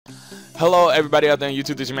Hello everybody out there on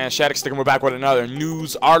YouTube, this is your man Shaddix, and we're back with another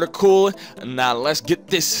news article. Now let's get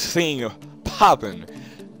this thing popping.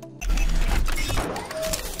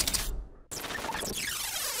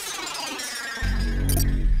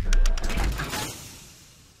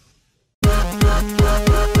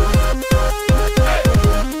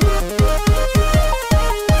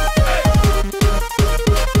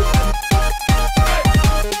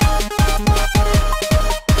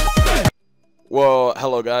 Well,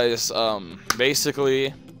 hello guys,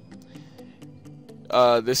 basically,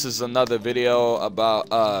 this is another video about,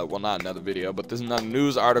 well, not another video, but this is another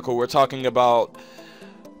news article. We're talking about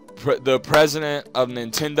the president of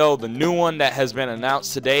Nintendo, the new one that has been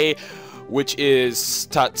announced today, which is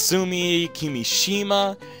Tatsumi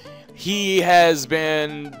Kimishima. He has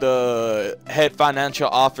been the head financial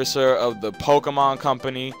officer of the Pokemon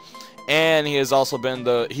company, and he has also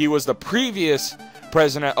been he was the previous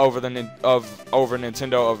president over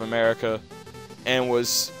Nintendo of America, and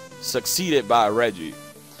was succeeded by Reggie.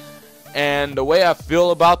 And the way I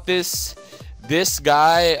feel about this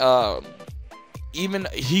guy, even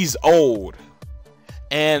he's old,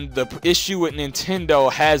 and the issue with Nintendo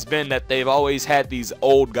has been that they've always had these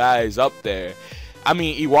old guys up there. I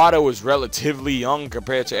mean, Iwata was relatively young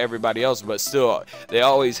compared to everybody else, but still, they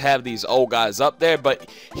always have these old guys up there. But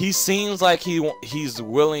he seems like he's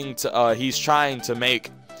willing to, he's trying to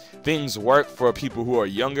make things work for people who are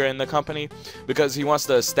younger in the company, because he wants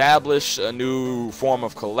to establish a new form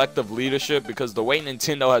of collective leadership. Because the way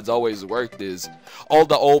Nintendo has always worked is all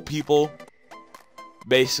the old people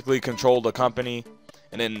basically control the company,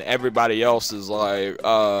 and then everybody else is like,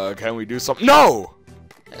 can we do something? No!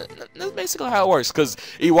 That's basically how it works, because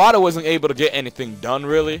Iwata wasn't able to get anything done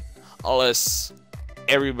really unless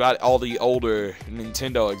all the older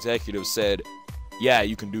Nintendo executives said, yeah,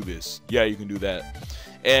 you can do this, yeah, you can do that.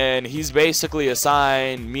 And he's basically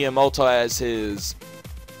assigned Miyamoto as his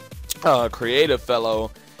creative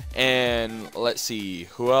fellow, and let's see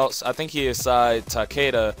who else. I think he assigned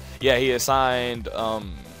Takeda. Yeah, he assigned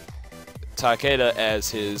Takeda as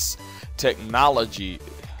his technology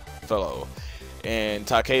fellow. And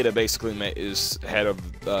Takeda basically is head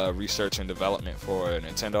of research and development for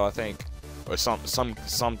Nintendo, I think, or some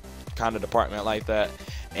kind of department like that.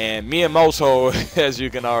 And Miyamoto, as you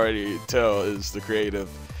can already tell, is the creative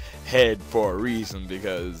head for a reason,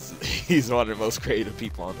 because he's one of the most creative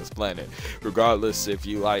people on this planet. Regardless if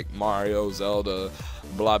you like Mario, Zelda,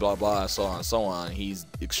 blah blah blah, so on and so on, he's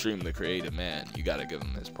extremely creative man. You gotta give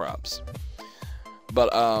him his props.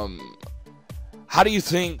 But how do you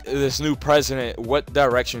think this new president, what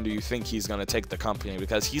direction do you think he's going to take the company?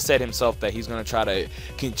 Because he said himself that he's going to try to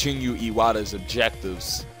continue Iwata's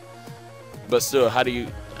objectives. But still, how do you,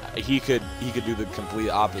 he could do the complete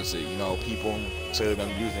opposite. You know, people say they're going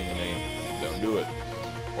to do things and they don't do it.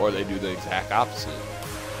 Or they do the exact opposite.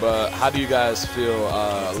 But how do you guys feel?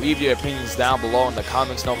 Leave your opinions down below in the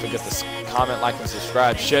comments. Don't forget to comment, like, and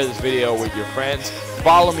subscribe. Share this video with your friends.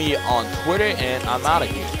 Follow me on Twitter, and I'm out of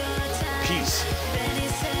here. Peace.